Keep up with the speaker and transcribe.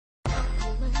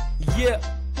Yeah,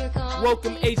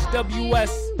 welcome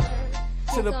HWS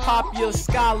to the popular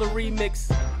Scholar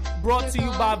remix, brought to you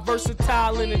by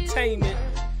Versatile Entertainment,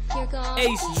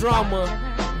 Ace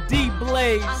Drama, D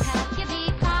Blaze.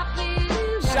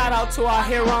 Shout out to our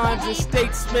herons and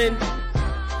statesmen,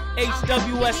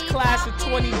 HWS class of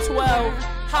 2012.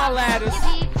 Holla at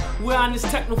us. We're on this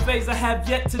techno phase I have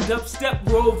yet to dubstep.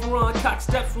 We're over on cock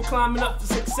steps, we're climbing up to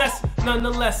success.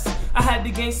 Nonetheless, I had to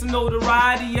gain some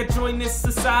notoriety. I joined this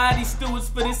society, stewards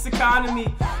for this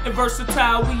economy. And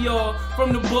versatile we are,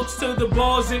 from the books to the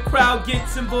bars, and crowd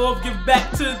gets involved. Give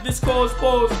back to this cause,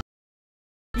 pause.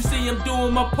 You see I'm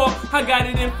doing my part, I got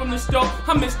it in from the start.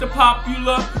 I'm Mr.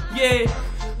 Popular, yeah.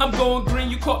 I'm going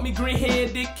green, you caught me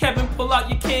green-handed. Kevin, pull out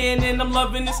your can, and I'm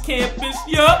loving this campus,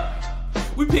 yup.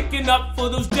 We picking up for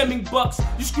those Deming bucks.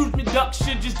 You screwed me duck,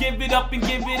 should just give it up and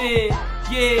give it in.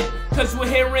 Yeah, cause we're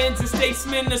herons and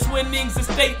statesmen. That's winning's a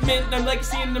statement, I'm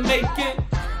legacy in the making.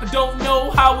 I don't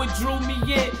know how it drew me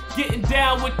in, getting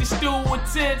down with the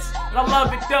Stewardsons, and I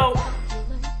love it though.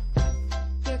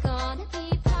 You're gonna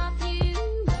be popular.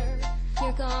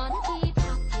 You're gonna be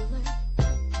popular.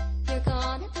 You're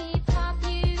gonna be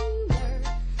popular.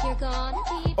 You're gonna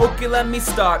be popular. Okay, let me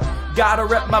start. Gotta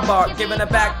rep my bar, giving it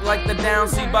back like the down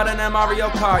C button in Mario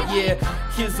Kart, yeah.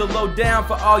 Here's the lowdown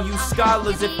for all you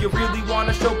scholars. If you really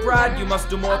wanna show pride, you must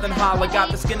do more than holler. Got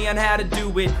the skinny on how to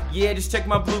do it. Yeah, just check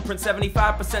my blueprint.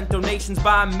 75% donations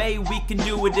by May. We can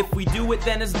do it. If we do it,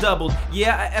 then it's doubled.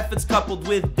 Yeah, our efforts coupled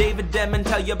with David Demon.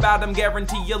 Tell you about him,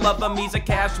 guarantee you love him. He's a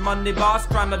cash money boss,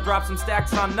 trying to drop some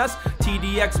stacks on us.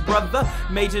 TDX brother,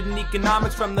 majored in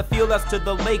economics. From the field us to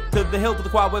the lake, to the hill, to the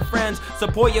quad with friends.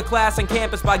 Support your class and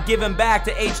campus by giving back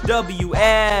to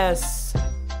HWS.